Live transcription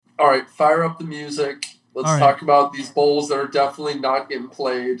All right, fire up the music. Let's talk about these bowls that are definitely not getting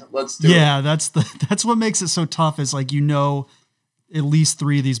played. Let's do it. Yeah, that's what makes it so tough is like, at least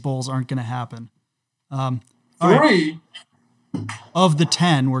 3 of these bowls aren't going to happen. 3? Right. Of the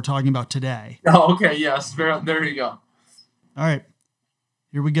 10 we're talking about today. Oh, okay, yes. There you go. All right,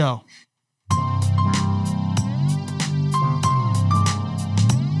 here we go.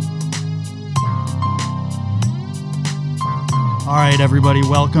 All right, everybody,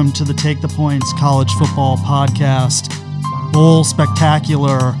 welcome to the Take the Points College Football Podcast. Bowl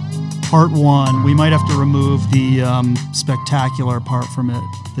Spectacular, Part 1. We might have to remove the spectacular part from it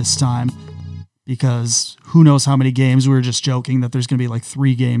this time because who knows how many games. We were just joking that there's going to be like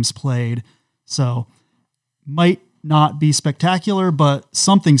 3 games played. So might not be spectacular, but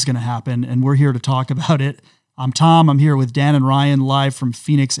something's going to happen, and we're here to talk about it. I'm Tom. I'm here with Dan and Ryan live from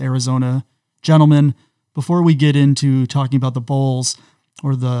Phoenix, Arizona. Gentlemen, before we get into talking about the bowls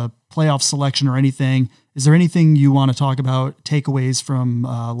or the playoff selection or anything, is there anything you want to talk about, takeaways from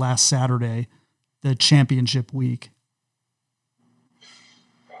last Saturday, the championship week?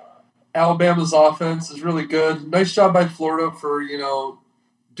 Alabama's offense is really good. Nice job by Florida for,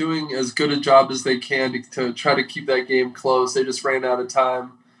 doing as good a job as they can to try to keep that game close. They just ran out of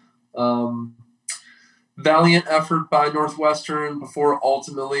time. Valiant effort by Northwestern before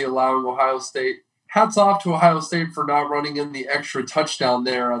ultimately allowing Ohio State. Hats off to Ohio State for not running in the extra touchdown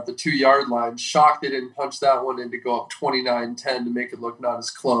there at the 2-yard line. Shocked they didn't punch that one in to go up 29-10 to make it look not as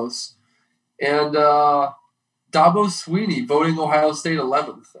close. And Dabo Swinney voting Ohio State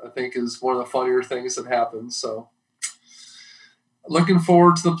 11th, I think, is one of the funnier things that happened. So looking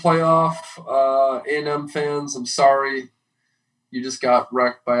forward to the playoff. A&M fans, I'm sorry. You just got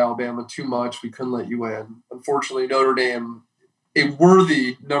wrecked by Alabama too much. We couldn't let you in. Unfortunately, Notre Dame, a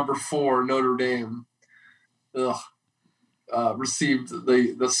worthy number 4 Notre Dame, received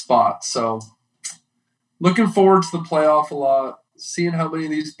the spot. So looking forward to the playoff a lot. Seeing how many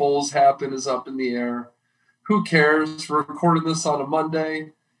of these bowls happen is up in the air. Who cares? We're recording this on a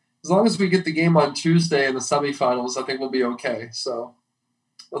Monday. As long as we get the game on Tuesday in the semifinals, I think we'll be okay. So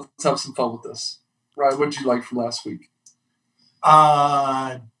let's have some fun with this. Ryan, what did you like from last week?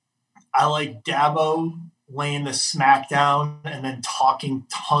 I like Dabo laying the smackdown and then talking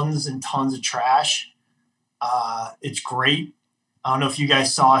tons and tons of trash. It's great. I don't know if you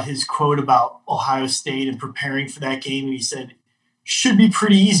guys saw his quote about Ohio State and preparing for that game. And he said, should be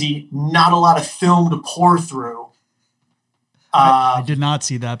pretty easy. Not a lot of film to pour through. I did not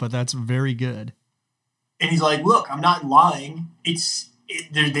see that, but that's very good. And he's like, look, I'm not lying.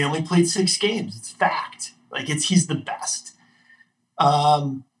 They only played 6 games. It's fact. He's the best.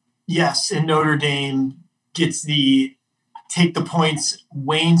 Yes, and Notre Dame gets the Take the Points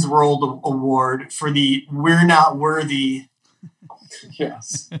Wayne's World Award for the We're Not Worthy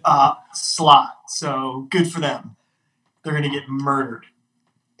yes slot. So good for them. They're going to get murdered.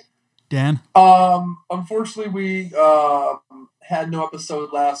 Dan? Unfortunately, we had no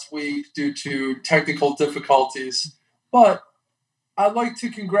episode last week due to technical difficulties, but I'd like to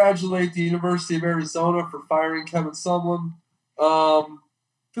congratulate the University of Arizona for firing Kevin Sumlin. I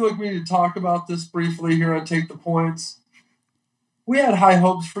feel like we need to talk about this briefly here on Take the Points. We had high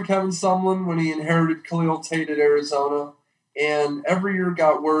hopes for Kevin Sumlin when he inherited Khalil Tate at Arizona, and every year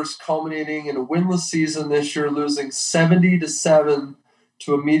got worse, culminating in a winless season this year, losing 70-7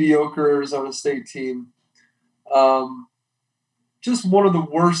 to a mediocre Arizona State team. Just one of the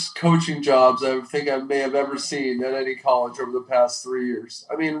worst coaching jobs I think I may have ever seen at any college over the past 3 years.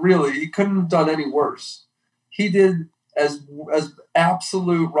 I mean, really, he couldn't have done any worse. He did as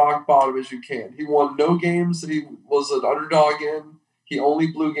absolute rock bottom as you can. He won no games that he was an underdog in. He only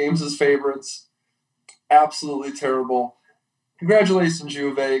blew games as favorites. Absolutely terrible. Congratulations,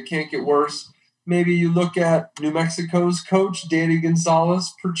 Juve. It can't get worse. Maybe you look at New Mexico's coach, Danny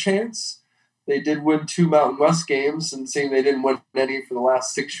Gonzalez, perchance. They did win 2 Mountain West games, and seeing they didn't win any for the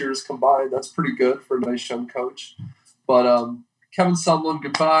last 6 years combined, that's pretty good for a nice young coach. But Kevin Sumlin,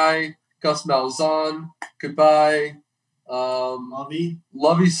 goodbye. Gus Malzahn, goodbye.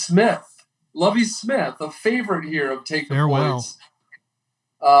 Lovie Smith, a favorite here of Take the Points.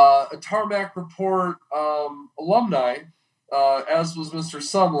 A Tarmac Report alumni, as was Mr.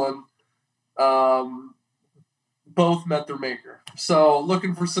 Sumlin, both met their maker. So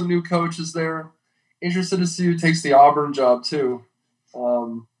looking for some new coaches there. Interested to see who takes the Auburn job too.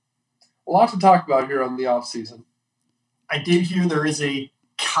 A lot to talk about here on the offseason. I did hear there is a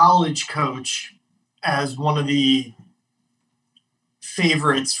college coach as one of the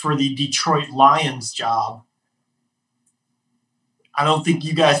favorites for the Detroit Lions job. I don't think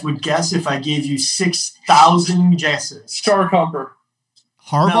you guys would guess if I gave you 6,000 guesses. Star Comper.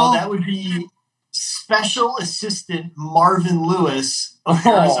 Harbaugh? No, that would be Special Assistant Marvin Lewis of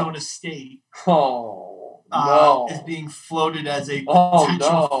Arizona State. Oh, no. Is being floated as a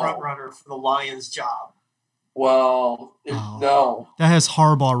potential frontrunner for the Lions job. Well, no. That has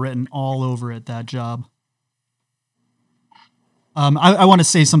Harbaugh written all over it, that job. I want to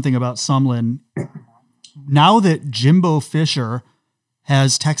say something about Sumlin. Now that Jimbo Fisher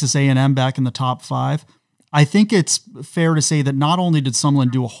has Texas A&M back in the top 5, I think it's fair to say that not only did Sumlin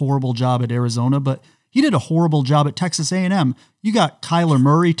do a horrible job at Arizona, but he did a horrible job at Texas A&M. You got Kyler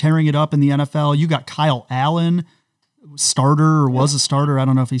Murray tearing it up in the NFL. You got Kyle Allen, starter or was a starter. I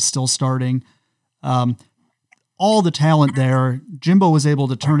don't know if he's still starting. All the talent there. Jimbo was able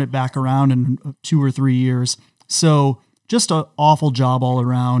to turn it back around in 2 or 3 years. So just an awful job all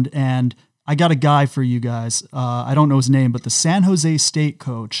around. And I got a guy for you guys. I don't know his name, but the San Jose State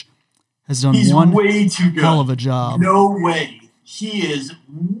coach has done way too good. Hell of a job. No way. He is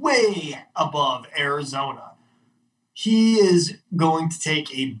way above Arizona. He is going to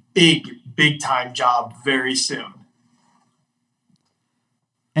take a big time job very soon.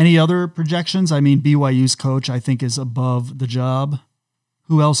 Any other projections? I mean, BYU's coach, I think, is above the job.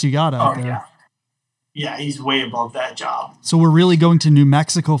 Who else you got out there? Yeah, he's way above that job. So we're really going to New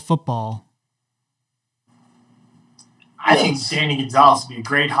Mexico football. I think Danny Gonzalez would be a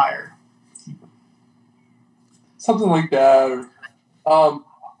great hire. Something like that.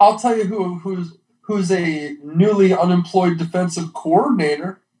 I'll tell you who's a newly unemployed defensive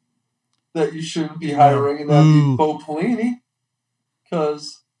coordinator that you shouldn't be hiring, and that'd be Bo Pelini.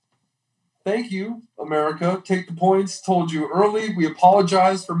 Because thank you, America. Take the points. Told you early. We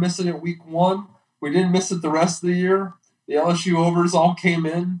apologize for missing it week 1. We didn't miss it the rest of the year. The LSU overs all came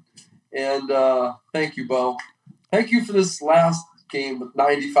in. And thank you, Bo. Thank you for this last game with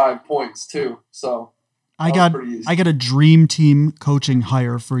 95 points, too. So I got a dream team coaching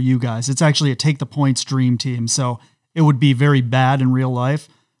hire for you guys. It's actually a take the points dream team. So it would be very bad in real life,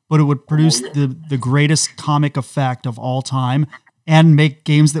 but it would produce the greatest comic effect of all time and make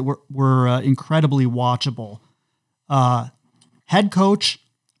games that were incredibly watchable. Head coach,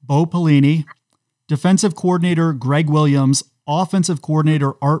 Bo Pelini, defensive coordinator, Greg Williams, offensive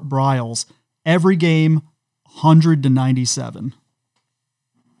coordinator, Art Briles, every game, 100-97.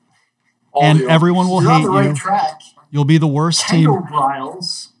 And everyone will hate you. You're on the right track. You'll be the worst team. Kendall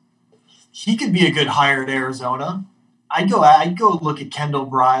Briles, he could be a good hire at Arizona. I'd go look at Kendall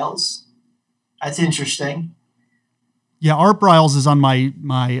Briles. That's interesting. Yeah, Art Briles is on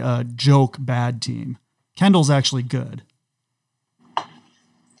my joke bad team. Kendall's actually good.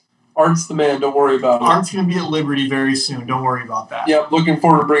 Art's the man. Don't worry about it. Art's going to be at Liberty very soon. Don't worry about that. Yep, looking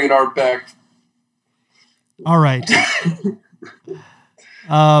forward to bringing Art back. All right. Take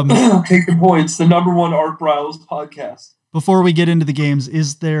the points. The number 1 Art Briles podcast. Before we get into the games,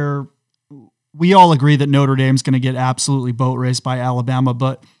 we all agree that Notre Dame's going to get absolutely boat raced by Alabama,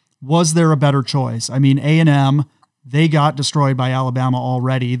 but was there a better choice? I mean, A&M, they got destroyed by Alabama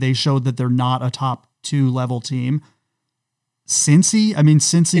already. They showed that they're not a top 2 level team. Cincy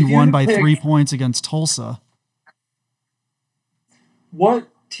won by 3 points against Tulsa. What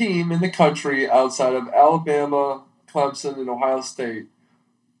team in the country outside of Alabama, Clemson, and Ohio State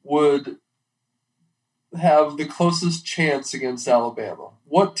would have the closest chance against Alabama?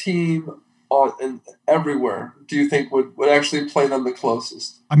 What team everywhere do you think would actually play them the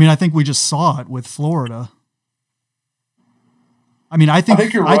closest? I mean, I think we just saw it with Florida. I mean, I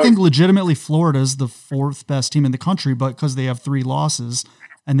think you're right. I think legitimately Florida's the 4th best team in the country, but because they have 3 losses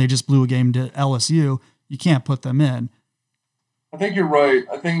and they just blew a game to LSU, you can't put them in. I think you're right.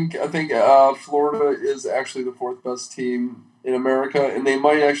 I think Florida is actually the 4th best team in America, and they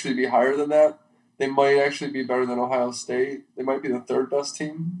might actually be higher than that. They might actually be better than Ohio State. They might be the 3rd best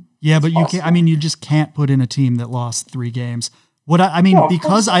team. Yeah, but you can't. I mean, you just can't put in a team that lost 3 games.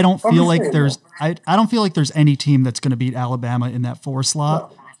 Because I don't feel like I don't feel like there's any team that's going to beat Alabama in that 4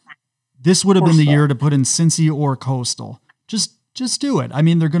 slot. No. This would have been the year to put in Cincy or Coastal. Just do it. I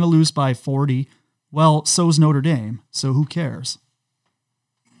mean, they're going to lose by 40. Well, so's Notre Dame. So who cares?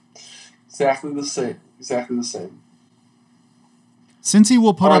 Exactly the same. Cincy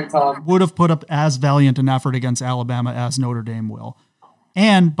would have put up as valiant an effort against Alabama as Notre Dame will.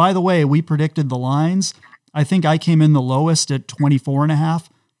 And by the way, we predicted the lines. I think I came in the lowest at 24.5.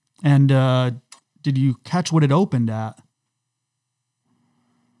 And did you catch what it opened at?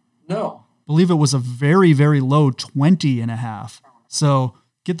 No. I believe it was a very, very low 20.5. So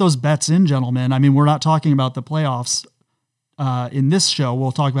get those bets in, gentlemen. I mean, we're not talking about the playoffs in this show.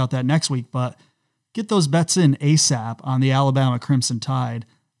 We'll talk about that next week, but get those bets in ASAP on the Alabama Crimson Tide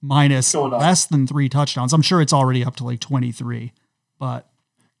minus less than 3 touchdowns. I'm sure it's already up to like 23, but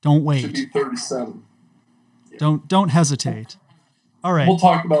Don't Should be wait. 37. Don't hesitate. All right. We'll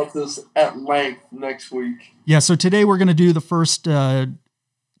talk about this at length next week. Yeah, so today we're going to do the first 10-ish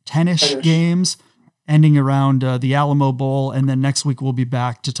 10-ish. games ending around the Alamo Bowl, and then next week we'll be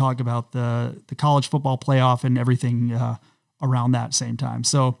back to talk about the college football playoff and everything around that same time.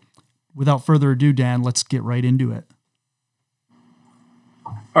 So without further ado, Dan, let's get right into it.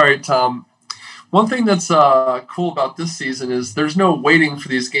 All right, Tom. One thing that's cool about this season is there's no waiting for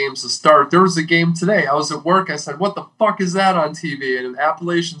these games to start. There was a game today. I was at work. I said, what the fuck is that on TV? And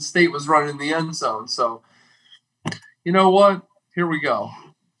Appalachian State was running in the end zone. So, you know what? Here we go.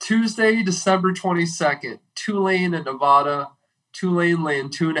 Tuesday, December 22nd, Tulane and Nevada. Tulane laying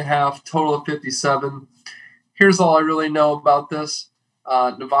 2.5, total of 57. Here's all I really know about this.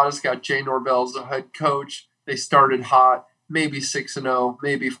 Nevada's got Jay Norvell as the head coach. They started hot, maybe 6-0,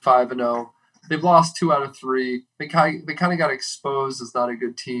 maybe 5-0. They've lost 2 out of 3. They kind of got exposed as not a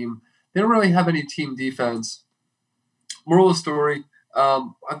good team. They don't really have any team defense. Moral of the story,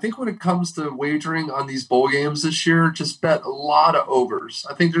 I think when it comes to wagering on these bowl games this year, just bet a lot of overs.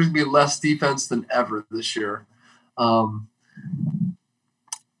 I think there's going to be less defense than ever this year. Oh,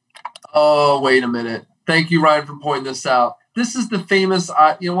 wait a minute. Thank you, Ryan, for pointing this out. This is the famous,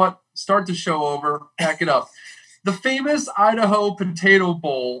 you know what? Start the show over. Back it up. The famous Idaho Potato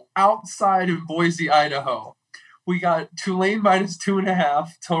Bowl outside of Boise, Idaho. We got Tulane minus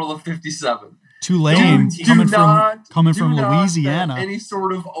 2.5, total of 57. Tulane coming from Not Louisiana. bet any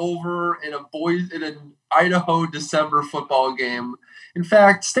sort of over in an Idaho December football game. In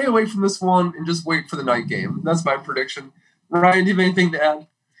fact, stay away from this one and just wait for the night game. That's my prediction. Ryan, do you have anything to add?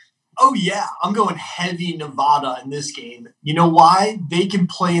 Oh, yeah. I'm going heavy Nevada in this game. You know why? They can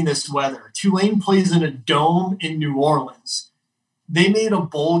play in this weather. Tulane plays in a dome in New Orleans. They made a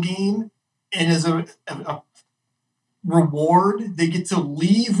bowl game, and as a reward, they get to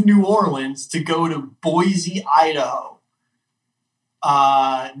leave New Orleans to go to Boise, Idaho.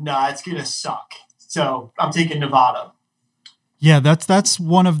 No, it's going to suck. So I'm taking Nevada. Yeah, that's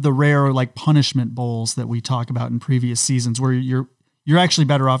one of the rare like punishment bowls that we talk about in previous seasons where you're actually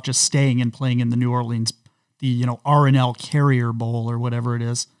better off just staying and playing in the New Orleans, the R&L Carrier Bowl or whatever it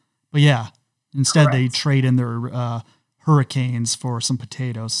is. But yeah, instead Correct. They trade in their Hurricanes for some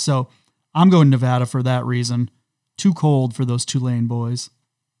potatoes. So I'm going Nevada for that reason. Too cold for those Tulane boys.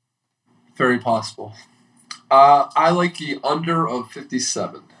 Very possible. I like the under of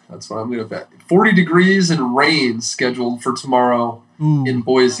 57. That's what I'm going to bet. 40 degrees and rain scheduled for tomorrow in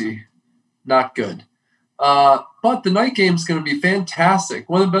Boise. Not good. But the night game is going to be fantastic.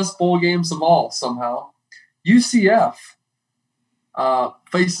 One of the best bowl games of all, somehow. UCF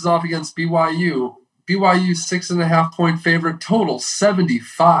faces off against BYU. BYU 6.5-point favorite, total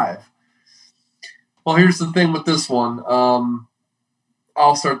 75. Well, here's the thing with this one.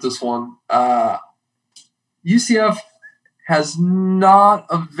 I'll start this one. UCF has not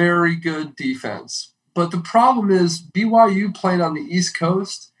a very good defense. But the problem is BYU playing on the East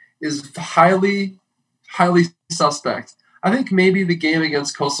Coast is highly suspect. I think maybe the game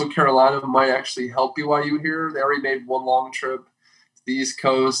against Coastal Carolina might actually help BYU here. They already made one long trip to the East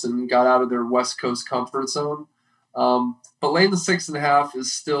Coast and got out of their West Coast comfort zone. But laying the 6.5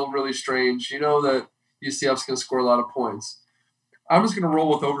 is still really strange. You know that UCF's going to score a lot of points. I'm just going to roll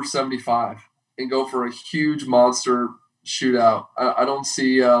with over 75 and go for a huge monster shootout. I don't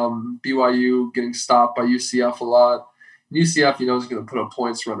see BYU getting stopped by UCF a lot. And UCF, is going to put up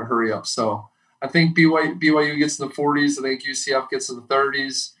points around a hurry up. So I think BYU gets in the 40s. I think UCF gets in the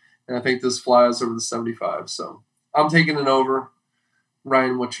 30s. And I think this flies over the 75. So I'm taking it over.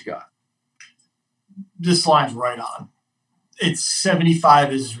 Ryan, what you got? This line's right on. It's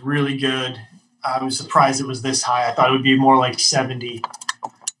 75 is really good. I was surprised it was this high. I thought it would be more like 70.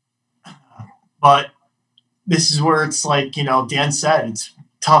 But this is where it's like, Dan said, it's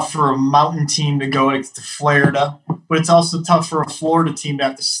tough for a mountain team to go to Florida, but it's also tough for a Florida team to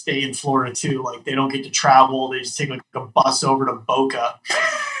have to stay in Florida too. Like they don't get to travel. They just take like a bus over to Boca,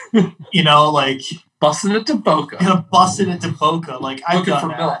 like busting it to Boca. Busting it to Boca. Like I've done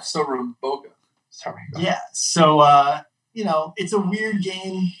that. Milk, sober in Boca. Sorry. Yeah. So, it's a weird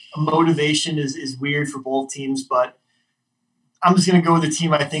game. Motivation is weird for both teams, but I'm just going to go with the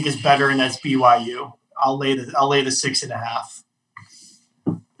team I think is better, and that's BYU. I'll lay the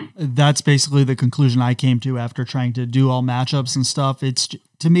 6.5. That's basically the conclusion I came to after trying to do all matchups and stuff. It's,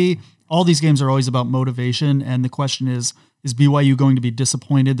 to me, all these games are always about motivation, and the question is BYU going to be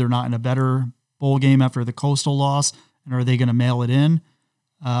disappointed they're not in a better bowl game after the Coastal loss, and are they going to mail it in?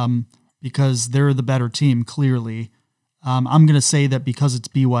 Because they're the better team, clearly. I'm going to say that because it's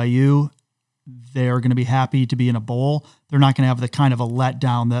BYU, they're going to be happy to be in a bowl. They're not going to have the kind of a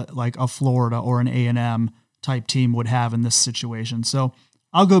letdown that like a Florida or an A&M type team would have in this situation. So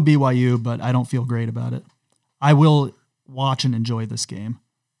I'll go BYU, but I don't feel great about it. I will watch and enjoy this game.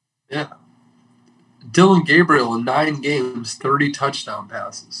 Yeah. Dylan Gabriel in 9 games, 30 touchdown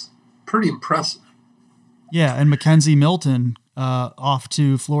passes. Pretty impressive. Yeah, and Mackenzie Milton off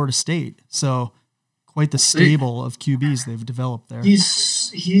to Florida State. So quite the stable of QBs they've developed there.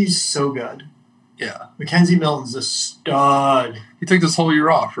 He's so good. Yeah. Mackenzie Milton's a stud. He took this whole year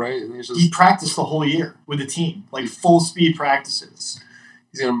off, right? And he practiced the whole year with the team, like full speed practices.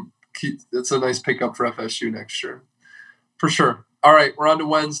 He's gonna keep. That's a nice pickup for FSU next year, for sure. All right, we're on to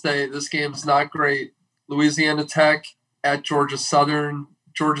Wednesday. This game's not great. Louisiana Tech at Georgia Southern.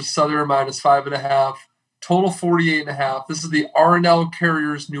 Georgia Southern -5.5. Total 48.5. This is the R&L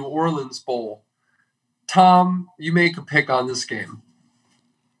Carriers New Orleans Bowl. Tom, you make a pick on this game.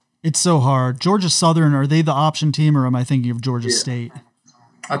 It's so hard. Georgia Southern, are they the option team, or am I thinking of Georgia State?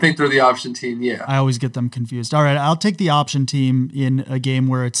 I think they're the option team, yeah. I always get them confused. All right, I'll take the option team in a game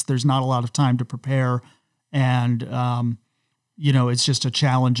where there's not a lot of time to prepare, and it's just a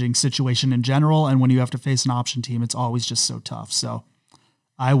challenging situation in general. And when you have to face an option team, it's always just so tough. So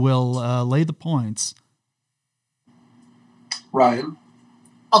I will lay the points. Ryan?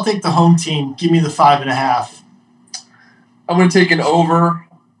 I'll take the home team. Give me the 5.5. I'm going to take an over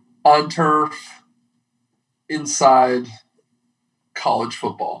on turf inside college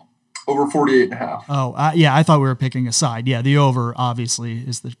football. Over 48.5. Oh, I thought we were picking a side. Yeah, the over obviously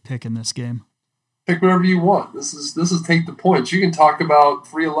is the pick in this game. Pick whatever you want. This is take the points. You can talk about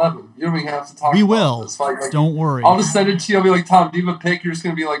 311. You don't even have to talk. We about will. This. Like, don't worry. I'll just send it to you. I'll be like, Tom, do you have a pick? You're just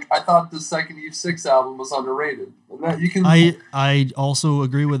gonna be like, I thought the second Eve 6 album was underrated. And that you can. I also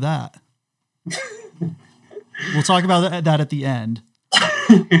agree with that. We'll talk about that at the end.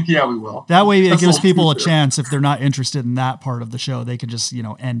 Yeah, we will. That way it gives people a chance. If they're not interested in that part of the show, they could just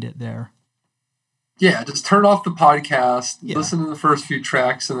end it there. Yeah, just turn off the podcast, listen to the first few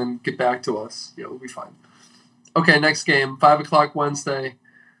tracks, and then get back to us. Yeah, we'll be fine. Okay, next game, 5 o'clock Wednesday,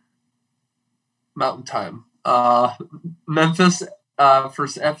 Mountain Time. Memphis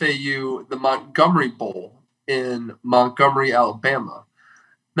versus FAU, the Montgomery Bowl in Montgomery, Alabama.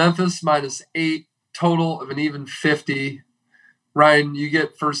 Memphis -8, total of an even 50. Ryan, you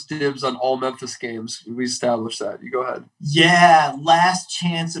get first dibs on all Memphis games. We established that. You go ahead. Yeah, last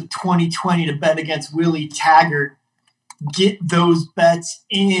chance of 2020 to bet against Willie Taggart. Get those bets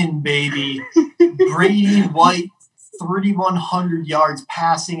in, baby. Brady White, 3,100 yards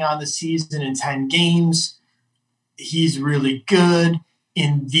passing on the season in 10 games. He's really good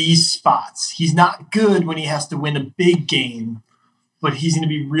in these spots. He's not good when he has to win a big game, but he's going to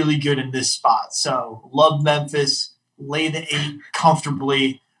be really good in this spot. So, love Memphis. Lay the 8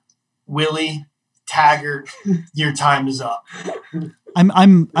 comfortably. Willie Taggart, your time is up.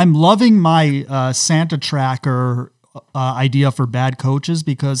 I'm loving my Santa Tracker idea for bad coaches,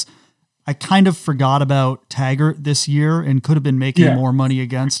 because I kind of forgot about Taggart this year and could have been making more money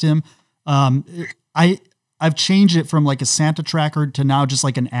against him. I've changed it from like a Santa Tracker to now just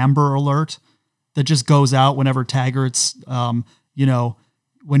like an Amber Alert that just goes out whenever Taggart's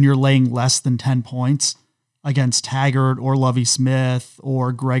when you're laying less than 10 points against Taggart or Lovie Smith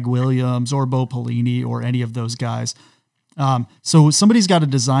or Greg Williams or Bo Pelini or any of those guys. So somebody's got to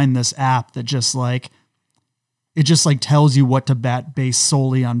design this app that just tells you what to bet based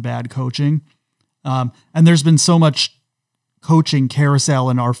solely on bad coaching. And there's been so much coaching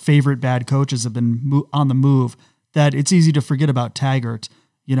carousel and our favorite bad coaches have been on the move that it's easy to forget about Taggart,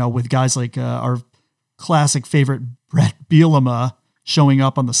 with guys like our classic favorite Brett Bielema showing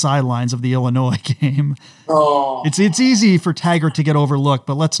up on the sidelines of the Illinois game. Oh. It's easy for Taggart to get overlooked,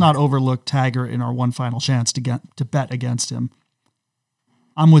 but let's not overlook Taggart in our one final chance to bet against him.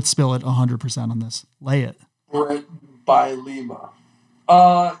 I'm with Spillett 100% on this. Lay it. Brett by Lima.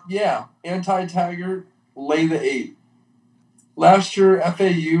 Anti-Taggart, lay the 8. Last year,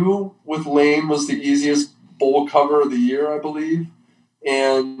 FAU with Lane was the easiest bowl cover of the year, I believe.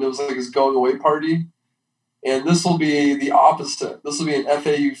 And it was like his going away party. And this will be the opposite. This will be an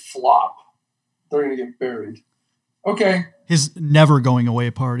FAU flop. They're going to get buried. Okay. His never going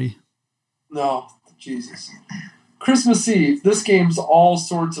away party. No, Jesus. Christmas Eve. This game's all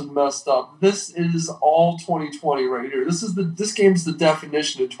sorts of messed up. This is all 2020 right here. This game's the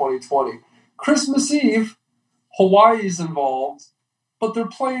definition of 2020. Christmas Eve, Hawaii's involved, but they're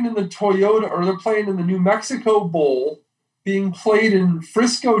playing in the they're playing in the New Mexico Bowl, being played in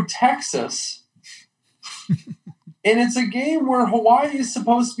Frisco, Texas. And it's a game where Hawaii is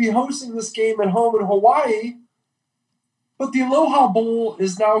supposed to be hosting this game at home in Hawaii, But the Aloha Bowl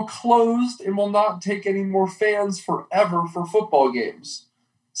is now closed and will not take any more fans forever for football games.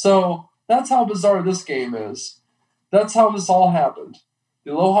 So that's how bizarre this game is. That's how this all happened.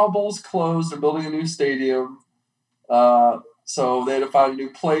 The Aloha Bowl's closed. They're building a new stadium. So they had to find a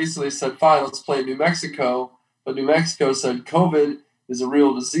new place. So they said, fine, let's play in New Mexico. But New Mexico said COVID is a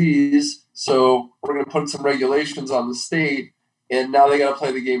real disease, so we're going to put some regulations on the state, and now they got to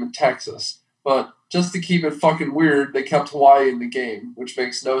play the game in Texas. But just to keep it fucking weird, they kept Hawaii in the game, which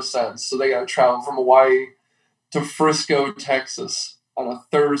makes no sense. So they got to travel from Hawaii to Frisco, Texas on a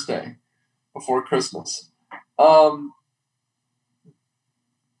Thursday before Christmas.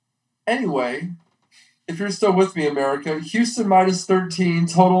 Anyway, if you're still with me, America, Houston minus 13,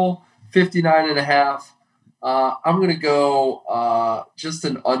 total 59.5. I'm going to go just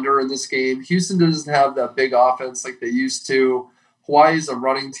an under in this game. Houston doesn't have that big offense like they used to. Hawaii's a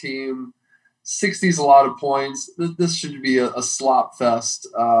running team. 60 is a lot of points. This should be a slop fest,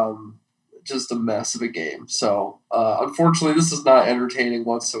 just a mess of a game. So, unfortunately, this is not entertaining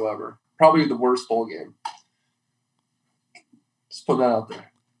whatsoever. Probably the worst bowl game. Just put that out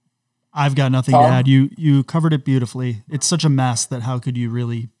there. I've got nothing to add. You covered it beautifully. It's such a mess that how could you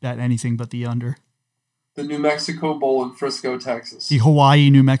really bet anything but the under? The New Mexico Bowl in Frisco, Texas. The Hawaii,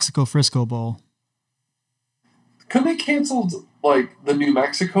 New Mexico, Frisco Bowl. Couldn't they canceled the New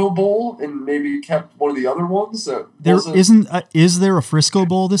Mexico Bowl and maybe kept one of the other ones? Is there a Frisco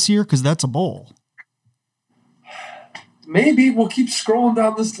Bowl this year? Because that's a bowl. Maybe we'll keep scrolling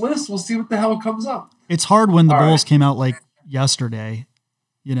down this list. We'll see what the hell comes up. It's hard when the bowls came out like yesterday.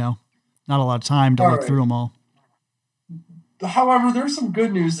 Not a lot of time to look through them all. However, there's some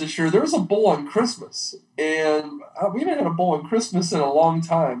good news this year. There's a bowl on Christmas, and we haven't had a bowl on Christmas in a long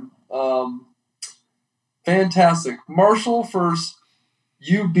time. Fantastic. Marshall versus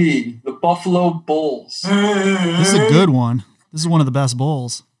UB, the Buffalo Bulls. This is a good one. This is one of the best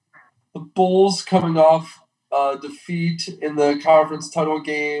bowls. The Bulls coming off defeat in the conference title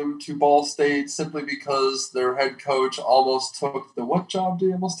game to Ball State simply because their head coach almost took the – what job did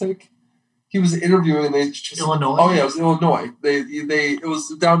he almost take? He was interviewing and they just – Illinois. Oh, yeah, it was Illinois. It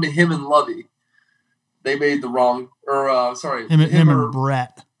was down to him and Lovey. They made the wrong – him and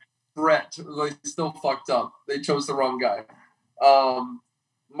Brett. Brett. They still fucked up. They chose the wrong guy.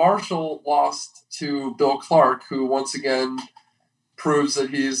 Marshall lost to Bill Clark, who once again proves that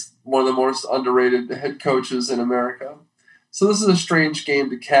he's one of the most underrated head coaches in America. So this is a strange game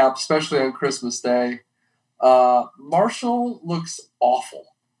to cap, especially on Christmas Day. Marshall looks awful.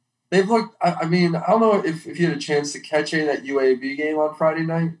 They've looked – I mean, I don't know if you had a chance to catch any of that UAB game on Friday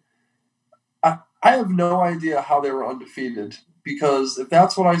night. I have no idea how they were undefeated, because if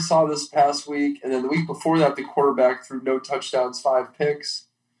that's what I saw this past week, and then the week before that, the quarterback threw no touchdowns, 5 picks.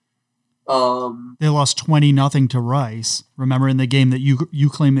 They lost 20-0 to Rice. Remember in the game that you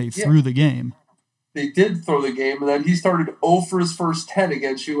claim they threw the game. They did throw the game, and then he started 0 for his first 10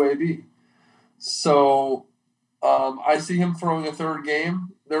 against UAB. So I see him throwing a third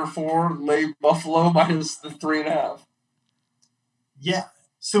game. Therefore, lay Buffalo minus the 3.5. Yeah.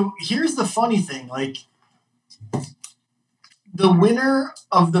 So here's the funny thing. The winner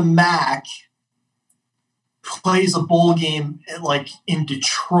of the MAC plays a bowl game in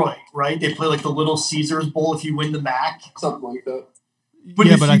Detroit, right? They play the Little Caesars Bowl if you win the MAC. Something like that. But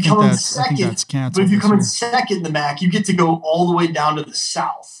yeah, if but you I think come in that's second, canceled. But if you come in second in the MAC, you get to go all the way down to the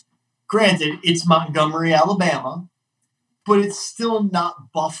South. Granted, it's Montgomery, Alabama, but it's still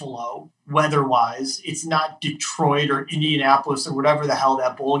not Buffalo weather-wise. It's not Detroit or Indianapolis or whatever the hell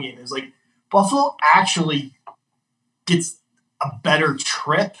that bowl game is. Buffalo actually gets a better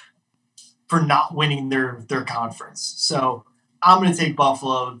trip for not winning their conference. So I'm going to take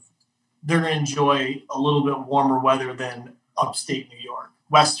Buffalo. They're going to enjoy a little bit warmer weather than upstate New York,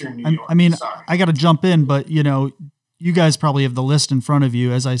 Western New York. I mean, sorry. I got to jump in, but you guys probably have the list in front of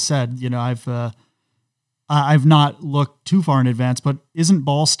you. As I said, I've not looked too far in advance, but isn't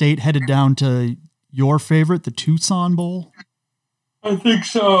Ball State headed down to your favorite, the Tucson Bowl? I think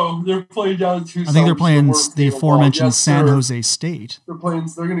so. They're playing down in Tucson. I think they're playing the aforementioned San Jose State. They're going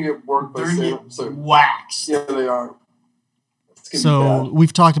to get worked by waxed. Yeah, they are. So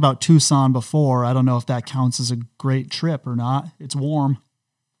we've talked about Tucson before. I don't know if that counts as a great trip or not. It's warm.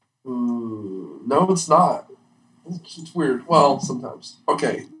 No, it's not. It's weird. Well, sometimes.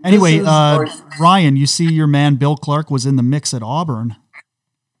 Okay. Anyway, Ryan, you see your man Bill Clark was in the mix at Auburn.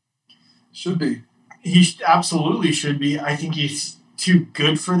 Should be. He absolutely should be. I think he's too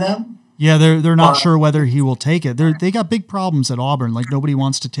good for them. Yeah, they're not sure whether he will take it. They got big problems at Auburn. Nobody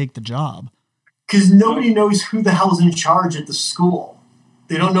wants to take the job. Because nobody knows who the hell's in charge at the school.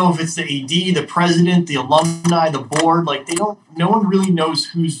 They don't know if it's the AD, the president, the alumni, the board. Like no one really knows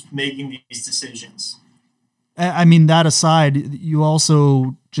who's making these decisions. I mean, that aside, you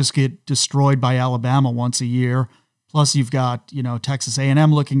also just get destroyed by Alabama once a year. Plus you've got, Texas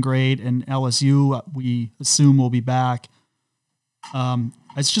A&M looking great, and LSU, we assume, will be back.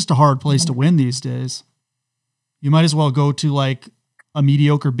 It's just a hard place to win these days. You might as well go to like a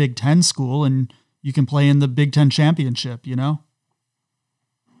mediocre Big Ten school and you can play in the Big Ten championship,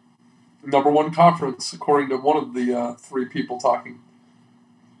 Number one conference, according to one of the three people talking.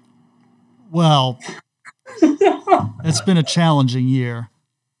 Well, it's been a challenging year,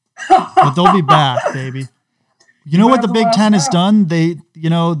 but they'll be back, baby. You know what the Big Ten has done? They,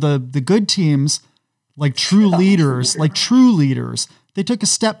 the good teams, like true leaders, they took a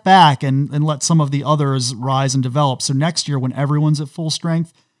step back and let some of the others rise and develop. So next year, when everyone's at full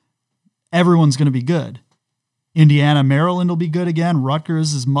strength, everyone's going to be good. Indiana, Maryland will be good again.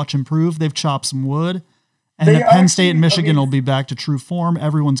 Rutgers is much improved. They've chopped some wood. And then Penn State and Michigan will be back to true form.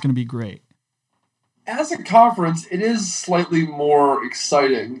 Everyone's going to be great. As a conference, it is slightly more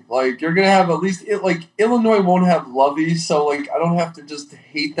exciting. Like, you're going to have at least, Illinois won't have Lovey, so, I don't have to just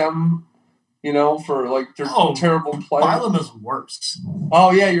hate them, for, their terrible play. Bylum is worse.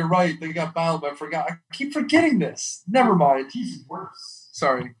 Oh, yeah, you're right. They got Bylum. I forgot. I keep forgetting this. Never mind. He's worse.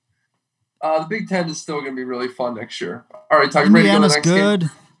 Sorry. The Big Ten is still going to be really fun next year. All right, Ty, Indiana's ready to go to the next good. game?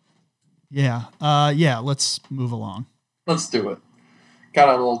 Yeah. Let's move along. Let's do it. Got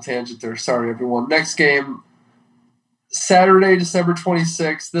on a little tangent there. Sorry, everyone. Next game, Saturday, December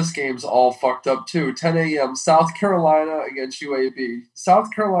 26th. This game's all fucked up, too. 10 a.m., South Carolina against UAB. South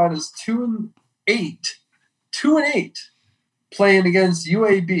Carolina's 2-8. 2-8 playing against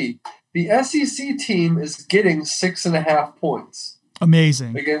UAB. The SEC team is getting 6.5 points.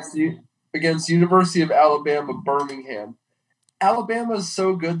 Amazing. Against University of Alabama, Birmingham. Alabama is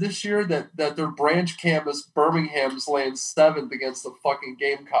so good this year that their branch campus, Birmingham's laying 7th against the fucking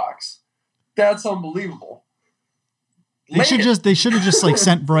Gamecocks. That's unbelievable. They should have just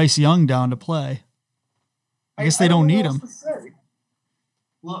sent Bryce Young down to play. I guess they don't need him.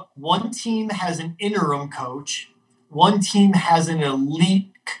 Look, one team has an interim coach. One team has an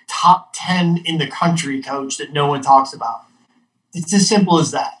elite top 10 in the country coach that no one talks about. It's as simple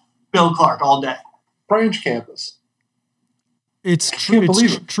as that. Bill Clark all day. Branch campus. It's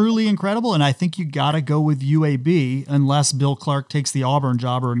truly incredible, and I think you got to go with UAB unless Bill Clark takes the Auburn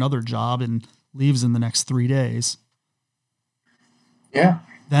job or another job and leaves in the next 3 days. Yeah.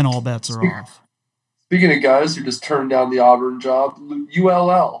 Then all bets are off. Speaking of guys who just turned down the Auburn job,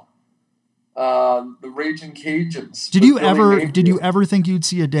 ULL, the Raging Cajuns. Did you ever think you'd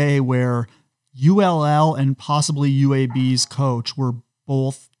see a day where ULL and possibly UAB's coach were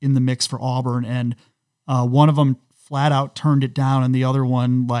both in the mix for Auburn, and one of them flat out turned it down and the other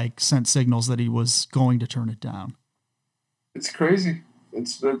one sent signals that he was going to turn it down? It's crazy.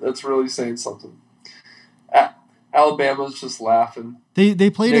 That's really saying something. Alabama's just laughing. They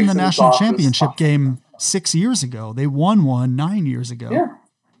played in the national championship game 6 years ago. They won one 9 years ago. Yeah.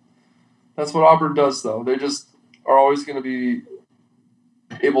 That's what Auburn does, though. They just are always going to be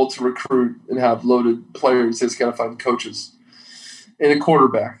able to recruit and have loaded players. They just got to find coaches and a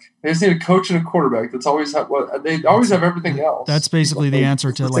quarterback. They just need a coach and a quarterback. That's always they always have everything else. That's basically the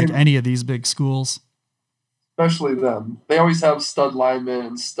answer to any of these big schools. Especially them. They always have stud linemen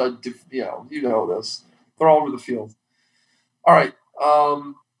and stud, you know this. They're all over the field. All right.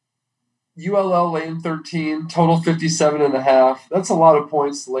 ULL laying 13, total 57.5. That's a lot of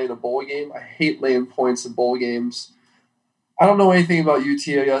points to lay in a bowl game. I hate laying points in bowl games. I don't know anything about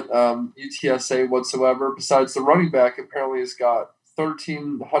UTSA whatsoever, besides the running back apparently has got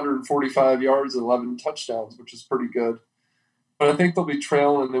 1,345 yards and 11 touchdowns, which is pretty good. But I think they'll be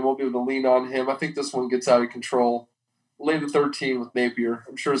trailing and they won't be able to lean on him. I think this one gets out of control. Lay the 13 with Napier.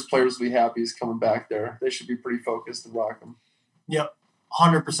 I'm sure his players will be happy he's coming back there. They should be pretty focused and rock him. Yep,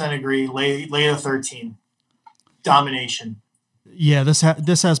 100% agree. Lay the 13. Domination. Yeah, this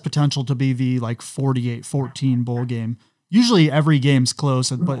has potential to be the 48-14 bowl game. Usually every game's close,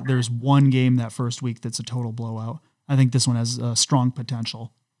 but there's one game that first week that's a total blowout. I think this one has strong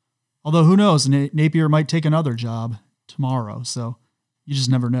potential. Although who knows, Napier might take another job tomorrow, so you just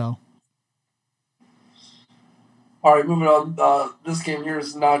never know. All right, moving on. This game here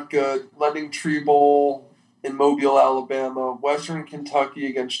is not good. Lending Tree Bowl in Mobile, Alabama. Western Kentucky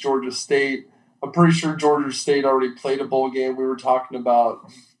against Georgia State. I'm pretty sure Georgia State already played a bowl game we were talking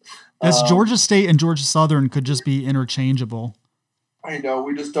about. This Georgia State and Georgia Southern could just be interchangeable. I know.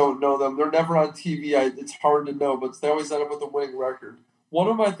 We just don't know them. They're never on TV. It's hard to know, but they always end up with a winning record. One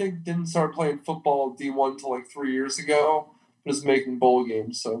of them, I think, didn't start playing football D1 until 3 years ago, is making bowl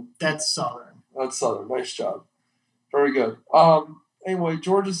games. So That's Southern. that's Southern. Nice job. Very good. Anyway,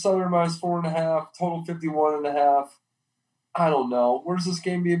 Georgia Southern minus 4.5, total 51.5. I don't know. Where's this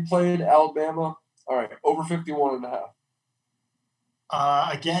game being played? Alabama. All right, over 51.5.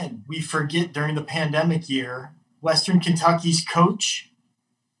 Again, we forget during the pandemic year, Western Kentucky's coach,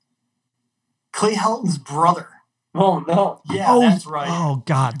 Clay Helton's brother. Oh no. Yeah, that's right. Oh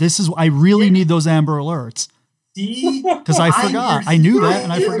God, I really need those Amber Alerts. See? Because I forgot. I knew that,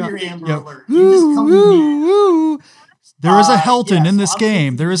 and I forgot. Your Amber Alert. You just come to me. Woo. There is a Helton in this I'm game.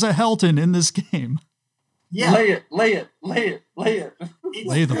 thinking- There is a Helton in this game. Yeah. Lay it. It's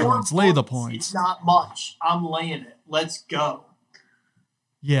Lay the 4 points. Lay the points. It's not much. I'm laying it. Let's go.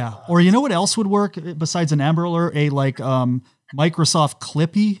 Yeah. Or you know what else would work besides an Amber Alert? A Microsoft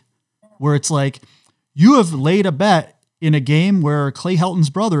Clippy, where it's like, you have laid a bet in a game where Clay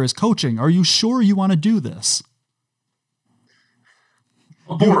Helton's brother is coaching. Are you sure you want to do this?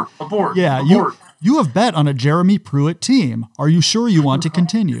 Abort. Yeah. Abort. You have bet on a Jeremy Pruitt team. Are you sure you want to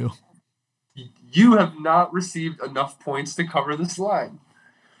continue? You have not received enough points to cover this line.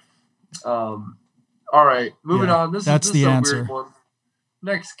 All right, moving on. This that's is the a answer. weird one.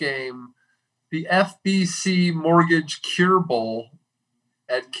 Next game, the FBC Mortgage Cure Bowl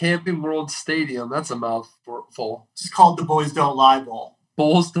at Camping World Stadium. That's a mouthful. It's called the Boys Don't Lie Bowl.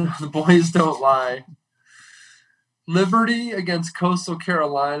 The boys don't lie. Liberty against Coastal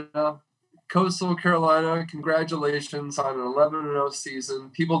Carolina. Coastal Carolina, congratulations on an 11-0 season.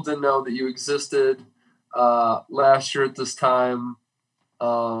 People didn't know that you existed last year at this time.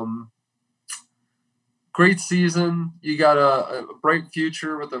 Great season. You got a bright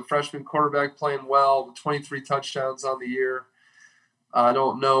future with a freshman quarterback playing well, with 23 touchdowns on the year. I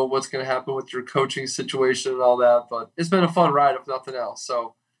don't know what's going to happen with your coaching situation and all that, but it's been a fun ride, if nothing else.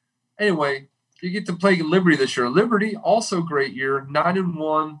 So, anyway, you get to play Liberty this year. Liberty, also great year,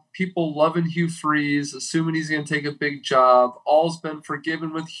 9-1. People loving Hugh Freeze, assuming he's going to take a big job. All's been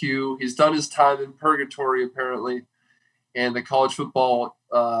forgiven with Hugh. He's done his time in purgatory, apparently. And the college football,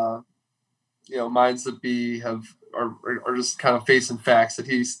 minds that be are just kind of facing facts that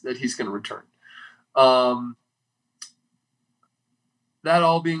he's going to return. That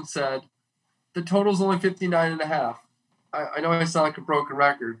all being said, the total is only 59.5. I know I sound like a broken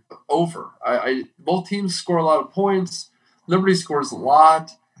record, but over. Both teams score a lot of points. Liberty scores a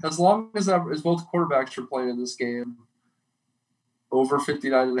lot. As long as both quarterbacks are playing in this game, over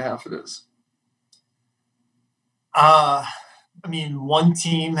 59.5 it is. One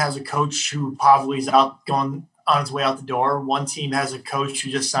team has a coach who probably is going on his way out the door. One team has a coach who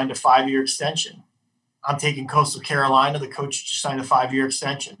just signed a 5-year extension. I'm taking Coastal Carolina. The coach just signed a 5-year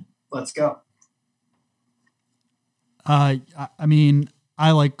extension. Let's go. I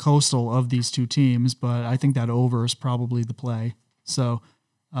like Coastal of these two teams, but I think that over is probably the play. So,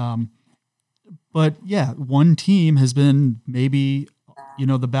 but yeah, one team has been maybe,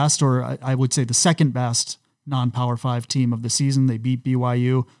 the best, or I would say the second best non-Power 5 team of the season. They beat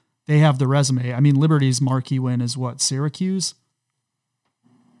BYU. They have the resume. Liberty's marquee win is what, Syracuse?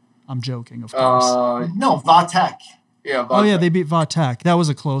 I'm joking, of course. No, Vatek. Yeah. Oh yeah, they beat Vatek. That was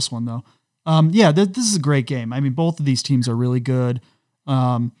a close one though. This is a great game. Both of these teams are really good.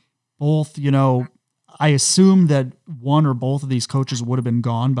 Both, I assume that one or both of these coaches would have been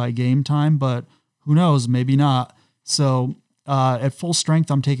gone by game time, but who knows? Maybe not. So at full strength,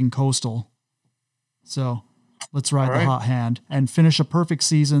 I'm taking Coastal. So let's ride the hot hand and finish a perfect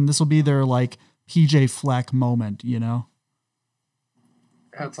season. This will be their PJ Fleck moment,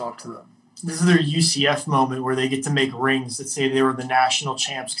 Hats off to them. This is their UCF moment where they get to make rings that say they were the national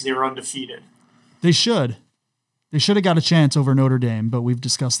champs because they were undefeated. They should. They should have got a chance over Notre Dame, but we've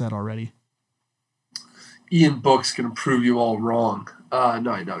discussed that already. Ian Book's going to prove you all wrong.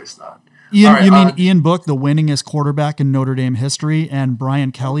 No, he's not. Ian Book, the winningest quarterback in Notre Dame history, and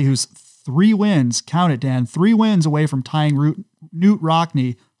Brian Kelly, who's 3 wins, count it, Dan, 3 wins away from tying Newt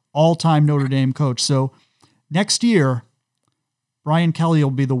Rockne, all-time Notre Dame coach. So next year, Brian Kelly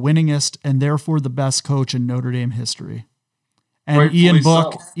will be the winningest and therefore the best coach in Notre Dame history. And Ian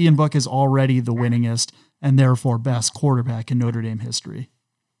Book is already the winningest and therefore best quarterback in Notre Dame history.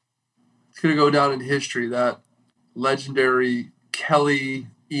 It's going to go down in history, that legendary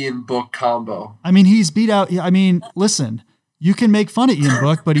Kelly-Ian Book combo. He's beat out. Listen, you can make fun of Ian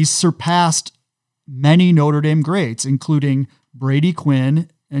Book, but he's surpassed many Notre Dame greats, including Brady Quinn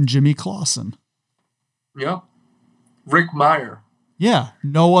and Jimmy Clausen. Yep. Rick Meyer. Yeah,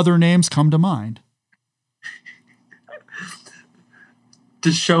 no other names come to mind.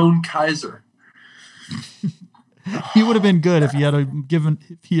 Deshaun Kaiser. He would have been good if he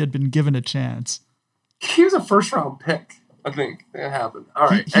had been given a chance. He was a first-round pick. I think it happened. All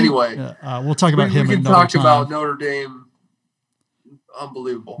right. Anyway, we'll talk about him. We can another talk time. about Notre Dame.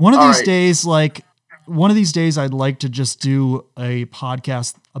 Unbelievable. One of these days, I'd like to just do a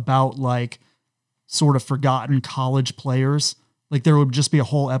podcast about like sort of forgotten college players. Like there would just be a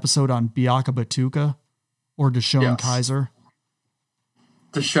whole episode on Biaka Batuka or Deshaun Kaiser.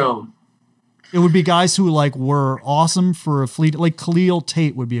 Deshaun. It would be guys who like were awesome for a fleet. Like Khalil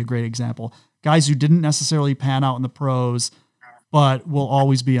Tate would be a great example. Guys who didn't necessarily pan out in the pros, but will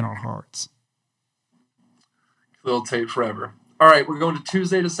always be in our hearts. Khalil Tate forever. All right, we're going to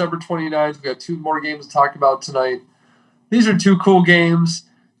Tuesday, December 29th. We got 2 more games to talk about tonight. These are 2 cool games.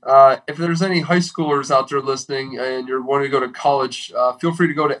 If there's any high schoolers out there listening and you're wanting to go to college, feel free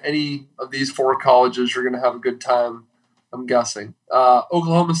to go to any of these 4 colleges. You're going to have a good time, I'm guessing.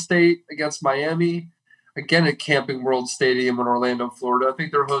 Oklahoma State against Miami, again at Camping World Stadium in Orlando, Florida. I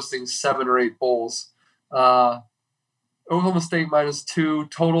think they're hosting 7 or 8 bowls. Oklahoma State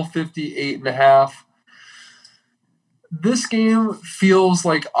 -2, total 58.5. This game feels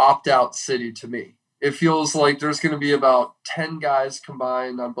like opt-out city to me. It feels like there's going to be about 10 guys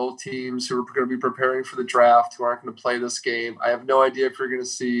combined on both teams who are going to be preparing for the draft who aren't going to play this game. I have no idea if you're going to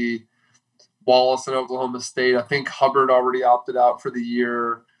see Wallace in Oklahoma State. I think Hubbard already opted out for the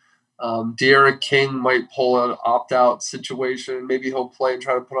year. De'Ara King might pull an opt-out situation. Maybe he'll play and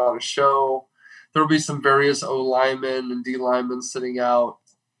try to put on a show. There will be some various O linemen and D linemen sitting out.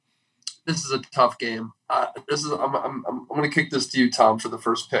 This is a tough game. I'm going to kick this to you, Tom, for the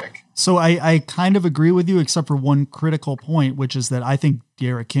first pick. So I kind of agree with you, except for one critical point, which is that I think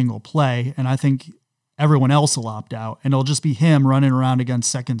De'Ara King will play, and I think everyone else will opt out, and it'll just be him running around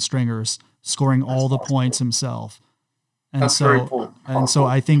against second stringers, scoring all the points himself. And so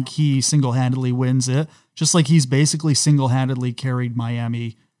I think he single-handedly wins it, just like he's basically single-handedly carried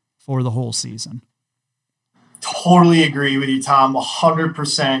Miami for the whole season. Totally agree with you, Tom.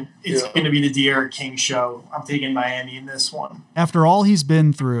 100%. It's going to be the De'Ara King show. I'm taking Miami in this one. After all he's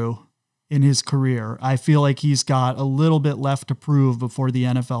been through in his career, I feel like he's got a little bit left to prove before the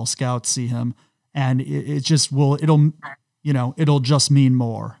NFL scouts see him. And it just will, it'll just mean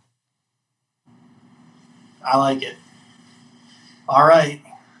more. I like it. All right.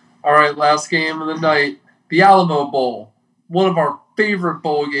 Last game of the night, the Alamo Bowl. One of our favorite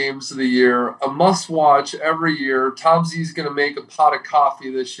bowl games of the year, a must-watch every year. Tom Z's going to make a pot of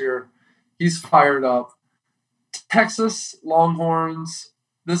coffee this year. He's fired up. Texas Longhorns,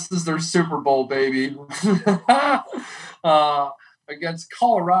 this is their Super Bowl, baby. Against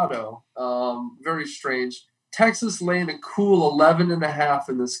Colorado. Very strange. Texas laying a cool 11.5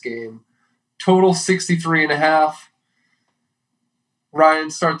 in this game. Total 63.5.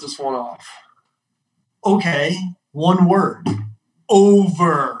 Ryan, start this one off. Okay, one word.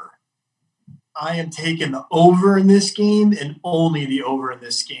 Over. I am taking the over in this game and only the over in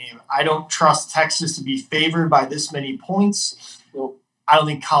this game. I don't trust Texas to be favored by this many points. Nope. I don't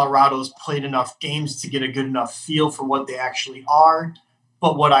think Colorado's played enough games to get a good enough feel for what they actually are.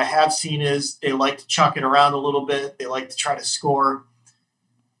 But what I have seen is they like to chuck it around a little bit. They like to try to score.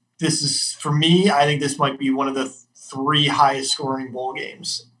 This is, for me, I think this might be one of the 3 highest scoring bowl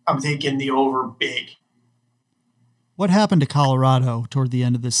games. I'm taking the over big. What happened to Colorado toward the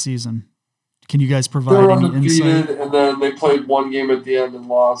end of this season? Can you guys provide any insight? And then they played one game at the end and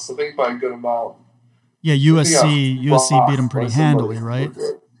lost, I think, by a good amount. Yeah, USC beat them pretty handily, right?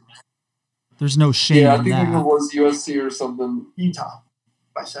 There's no shame in that. Yeah, I think it was USC or something. Utah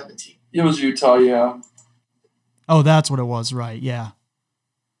by 17. It was Utah, yeah. Oh, that's what it was, right, yeah.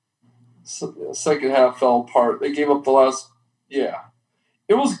 So, second half fell apart. They gave up the last, It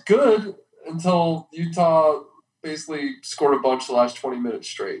was good until Utah basically scored a bunch the last 20 minutes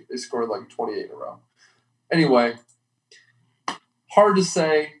straight. They scored like 28 in a row. Anyway, hard to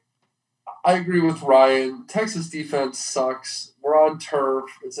say. I agree with Ryan. Texas defense sucks. We're on turf.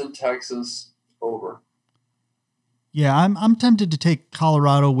 It's in Texas. Over. Yeah, I'm tempted to take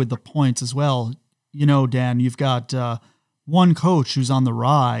Colorado with the points as well. You know, Dan, you've got one coach who's on the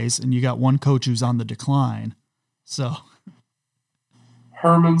rise, and you got one coach who's on the decline. So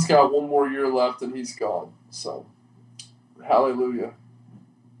Herman's got one more year left, and he's gone. So, hallelujah.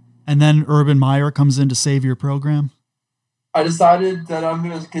 And then Urban Meyer comes in to save your program? I decided that I'm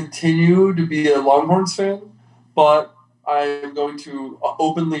going to continue to be a Longhorns fan, but I am going to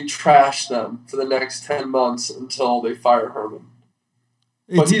openly trash them for the next 10 months until they fire Herman.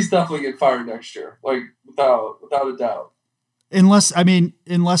 But he's definitely getting fired next year, like without a doubt. Unless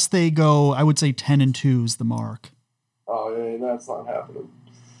they go, I would say 10-2 is the mark. Oh, yeah, that's not happening.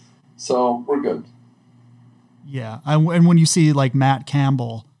 So we're good. Yeah, and when you see like Matt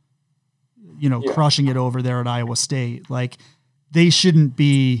Campbell, crushing it over there at Iowa State. Like, they shouldn't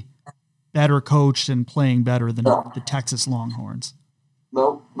be better coached and playing better than the Texas Longhorns.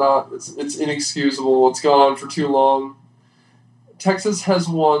 No, not. It's inexcusable. It's gone on for too long. Texas has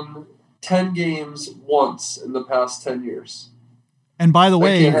won 10 games once in the past 10 years. And by the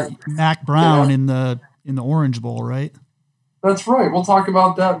way, Mac Brown in the Orange Bowl, right? That's right. We'll talk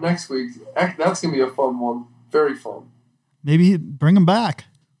about that next week. That's going to be a fun one. Very fun. Maybe bring him back.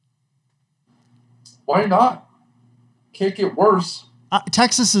 Why not? Can't get worse.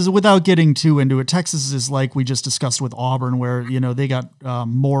 Texas is, without getting too into it, Texas is like we just discussed with Auburn, where, they got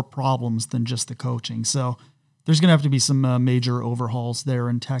more problems than just the coaching. So there's going to have to be some major overhauls there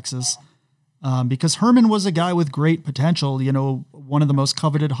in Texas. Because Herman was a guy with great potential, one of the most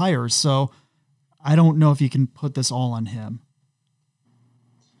coveted hires. So I don't know if you can put this all on him.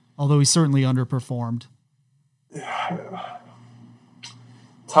 Although he certainly underperformed.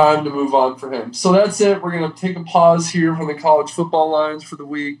 Time to move on for him. So that's it. We're going to take a pause here from the college football lines for the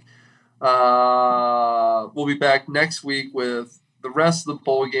week. We'll be back next week with the rest of the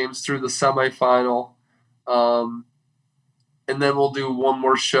bowl games through the semifinal. And then we'll do one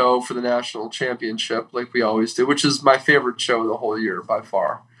more show for the national championship like we always do, which is my favorite show of the whole year by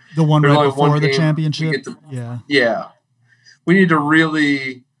far. The one right before the championship? Yeah. We need to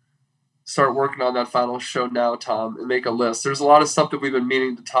really start working on that final show now, Tom, and make a list. There's a lot of stuff that we've been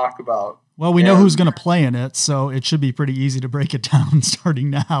meaning to talk about. Well, we know who's going to play in it, so it should be pretty easy to break it down starting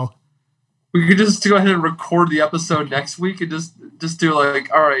now. We could just go ahead and record the episode next week and just do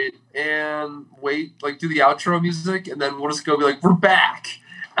like, all right, and wait, like do the outro music, and then we'll just go be like, we're back.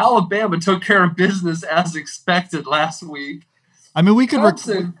 Alabama took care of business as expected last week. I mean, we could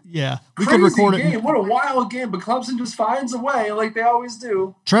we could record game. it. What a wild game, but Clemson just finds a way like they always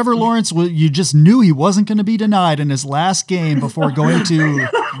do. Trevor Lawrence, you just knew he wasn't going to be denied in his last game before going to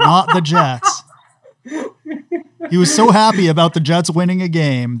not the Jets. He was so happy about the Jets winning a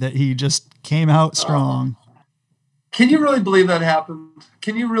game that he just came out strong. Can you really believe that happened?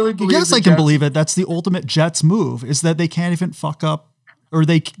 Can you really believe Yes, I can believe it. That's the ultimate Jets move, is that they can't even fuck up, or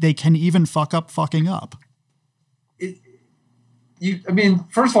they can even fuck up fucking up.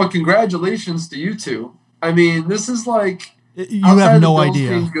 First of all, congratulations to you two. I mean, this is like you have no idea.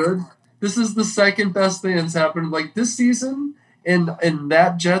 Being good, this is the second best thing that's happened like this season, and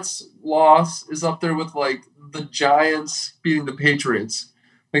that Jets loss is up there with like the Giants beating the Patriots.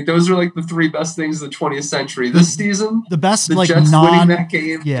 Like those are like the three best things of the 20th century. This season, the best the like Jets winning that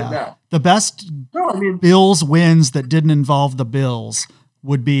game. The best Bills wins that didn't involve the Bills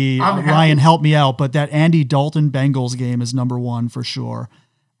would be Ryan, help me out, but that Andy Dalton Bengals game is number one for sure.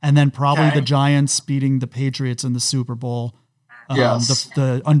 And then probably the Giants beating the Patriots in the Super Bowl,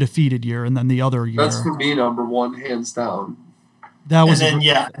 the undefeated year, and then the other year. That's for me number one, hands down. That was and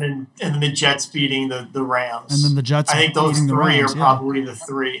then the Jets beating the Rams. And then the Jets. I think those three are probably the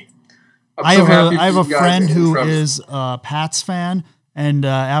three. I have a friend who is a Pats fan. And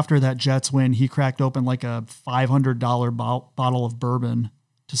after that Jets win, he cracked open like a $500 bottle of bourbon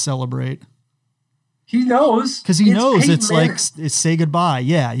to celebrate. He knows. Because he knows it's like, it's say goodbye.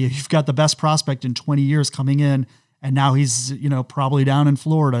 Yeah, you've got the best prospect in 20 years coming in, and now he's, probably down in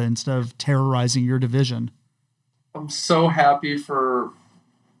Florida instead of terrorizing your division. I'm so happy for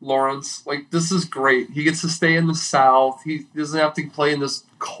Lawrence. Like, this is great. He gets to stay in the South. He doesn't have to play in this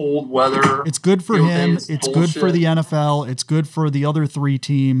cold weather. It's good for him. It's good for the NFL. It's good for the other three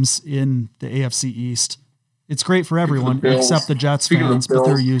teams in the AFC East. It's great for everyone except the Jets fans, but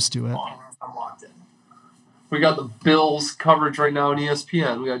they're used to it. I'm locked in. We got the Bills coverage right now on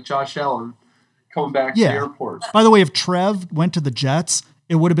ESPN. We got Josh Allen coming back to the airport. By the way, if Trev went to the Jets,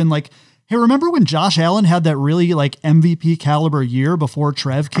 it would have been like, hey, remember when Josh Allen had that really like MVP caliber year before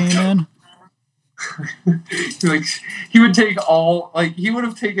Trev came in? Like he would take all, like he would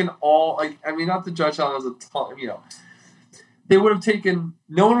have taken all, like I mean, not that Josh Allen has a ton, they would have taken.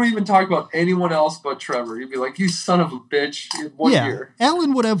 No one would even talk about anyone else but Trevor. He'd be like, "You son of a bitch!" One year,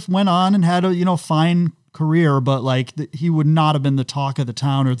 Allen would have went on and had a fine career, but like he would not have been the talk of the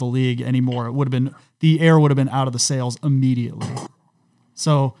town or the league anymore. It would have been, the air would have been out of the sails immediately.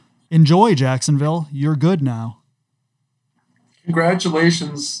 So enjoy, Jacksonville. You're good now.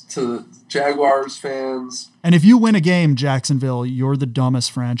 Congratulations to Jaguars fans. And if you win a game, Jacksonville, you're the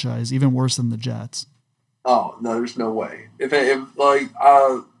dumbest franchise, even worse than the Jets. Oh, no, there's no way. If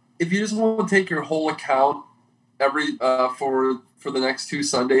you just want to take your whole account for the next two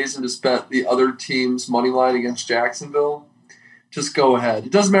Sundays and just bet the other team's money line against Jacksonville, just go ahead.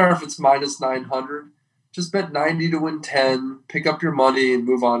 It doesn't matter if it's minus 900. Just bet 90 to win 10, pick up your money, and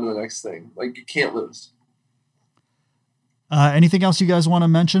move on to the next thing. Like, you can't lose. Anything else you guys want to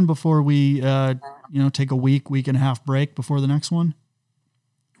mention before we, take a week and a half break before the next one?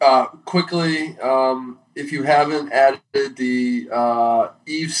 Quickly, if you haven't added the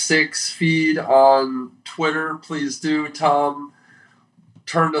Eve 6 feed on Twitter, please do. Tom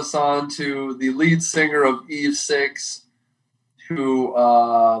turned us on to the lead singer of Eve 6, who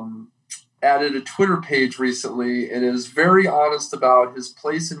added a Twitter page recently and is very honest about his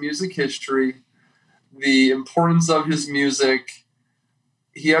place in music history, the importance of his music.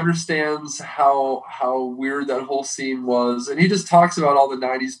 He understands how weird that whole scene was, and he just talks about all the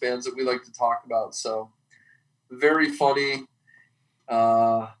 90s bands that we like to talk about. So very funny.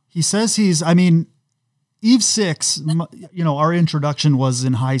 He says Eve 6, our introduction was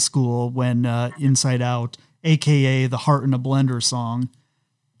in high school when Inside Out, aka the Heart in a Blender song,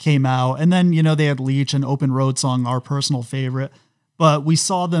 came out. And then, they had Leech and Open Road Song, our personal favorite. But we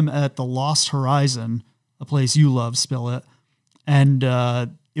saw them at the Lost Horizon, a place you love, Spill It. And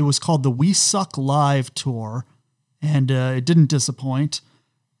it was called the We Suck Live Tour. And it didn't disappoint.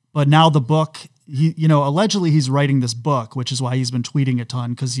 But now the book, allegedly he's writing this book, which is why he's been tweeting a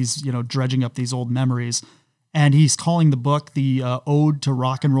ton, because he's, dredging up these old memories. And he's calling the book the Ode to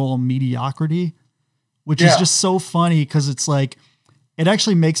Rock and Roll Mediocrity, which is just so funny because it's like, it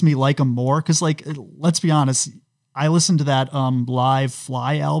actually makes me like him more. Because, like, let's be honest, I listened to that Live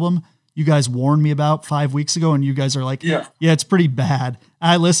Fly album you guys warned me about 5 weeks ago, and you guys are like, yeah, it's pretty bad.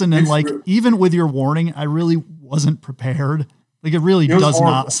 I listened, and even with your warning, I really wasn't prepared. Like, it really does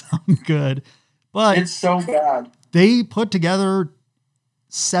not sound good. But it's so bad. They put together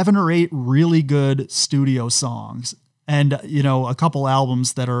 7 or 8 really good studio songs and, a couple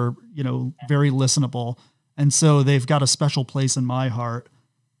albums that are, very listenable. And so they've got a special place in my heart.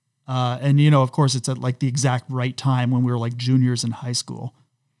 And, of course, it's at like the exact right time when we were like juniors in high school.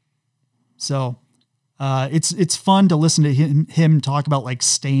 So it's fun to listen to him talk about like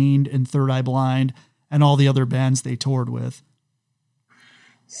Stained and Third Eye Blind and all the other bands they toured with.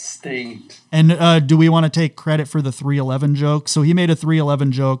 Stained. And do we want to take credit for the 311 joke? So he made a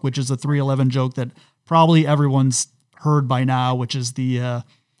 311 joke, which is a 311 joke that probably everyone's heard by now, which is the,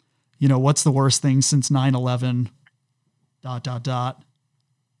 what's the worst thing since 9/11, ... 311.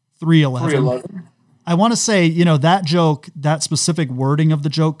 311. I want to say, that joke, that specific wording of the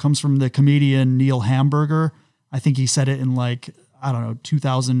joke comes from the comedian Neil Hamburger. I think he said it in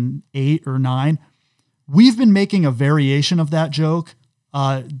 2008 or 9. We've been making a variation of that joke,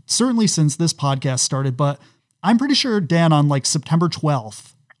 certainly since this podcast started, but I'm pretty sure, Dan, on September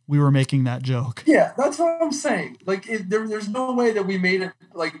 12th, we were making that joke. Yeah, that's what I'm saying. There's no way that we made it.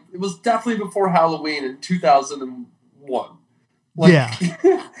 It was definitely before Halloween in 2001. Yeah,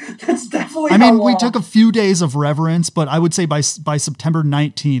 that's definitely. I mean, we took a few days of reverence, but I would say by September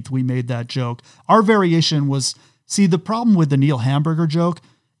 19th, we made that joke. Our variation was, the problem with the Neil Hamburger joke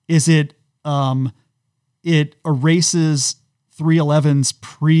is it erases 311's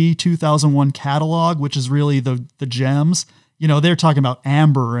pre-2001 catalog, which is really the gems. They're talking about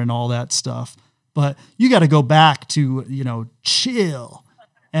Amber and all that stuff, but you got to go back to, Chill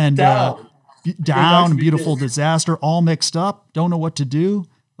and Down, Beautiful Disaster, all mixed up. Don't know what to do.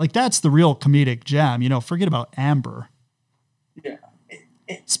 That's the real comedic gem. Forget about Amber. Yeah.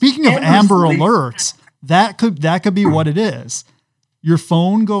 Speaking of Amber Alerts, that could be what it is. Your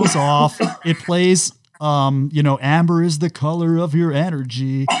phone goes off. It plays, Amber is the color of your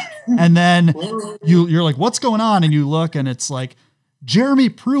energy. And then you're like, what's going on? And you look and it's like Jeremy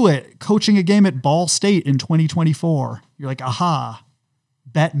Pruitt coaching a game at Ball State in 2024. You're like, aha.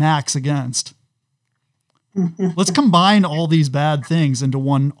 Bet Max against. Let's combine all these bad things into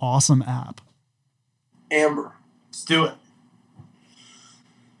one awesome app. Amber. Let's do it.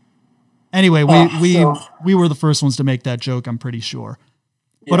 Anyway, we were the first ones to make that joke, I'm pretty sure.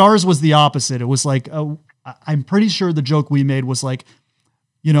 Yeah. But ours was the opposite. It was I'm pretty sure the joke we made was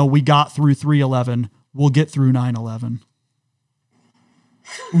we got through 311, we'll get through 9/11.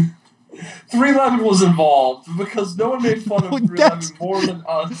 311 was involved because no one made fun of 311 more than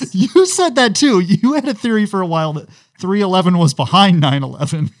us. You said that too. You had a theory for a while that 311 was behind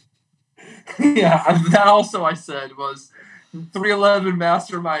 9/11. Yeah, that also I said was 311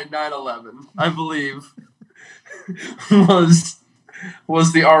 mastermind 9/11. I believe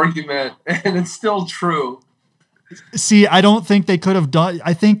was the argument, and it's still true. I don't think they could have done.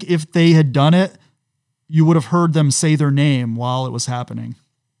 I think if they had done it, you would have heard them say their name while it was happening.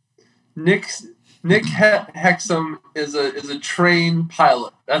 Nick Hexum is a trained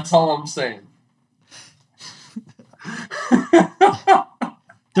pilot. That's all I'm saying.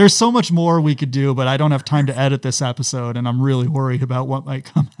 There's so much more we could do, but I don't have time to edit this episode, and I'm really worried about what might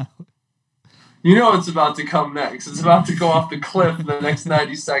come out. You know it's about to come next. It's about to go off the cliff in the next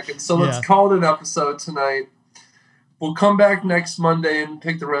 90 seconds. So let's call it an episode tonight. We'll come back next Monday and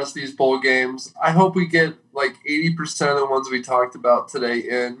pick the rest of these bowl games. I hope we get like 80% of the ones we talked about today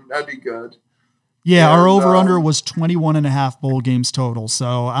in. That'd be good. Yeah, our over-under was 21.5 bowl games total.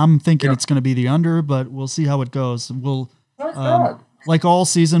 So I'm thinking it's going to be the under, but we'll see how it goes. We'll, like all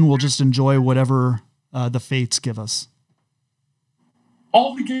season, we'll just enjoy whatever the fates give us.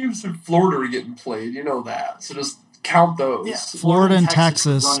 All the games in Florida are getting played. You know that. So just count those. Yeah. Florida and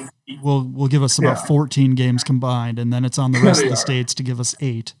Texas will give us about 14 games combined, and then it's on the rest of the states to give us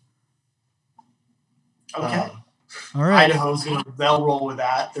 8. Okay. All right. They'll roll with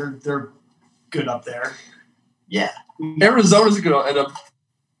that. They're good up there. Yeah. Arizona's going to end up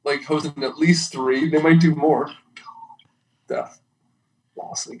like hosting at least 3. They might do more.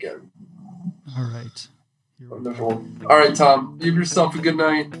 Lost again. All right. Wonderful. All right, Tom. Give yourself a good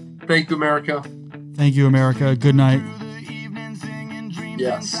night. Thank you, America. Thank you, America. Good night.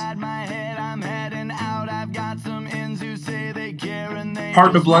 Yes. Part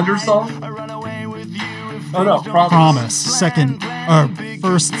of the Blender song? Oh, no. Promise.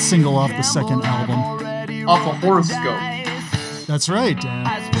 First single off the second album. Off a Horoscope. That's right, Dan.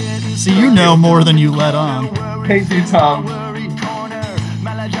 See, you know more than you let on. Thank you, Tom.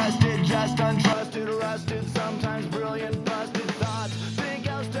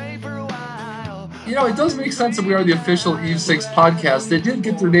 You know, it does make sense that we are the official Eve 6 podcast. They did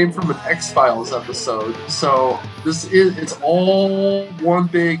get their name from an X-Files episode. So it's all one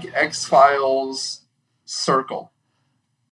big X-Files circle.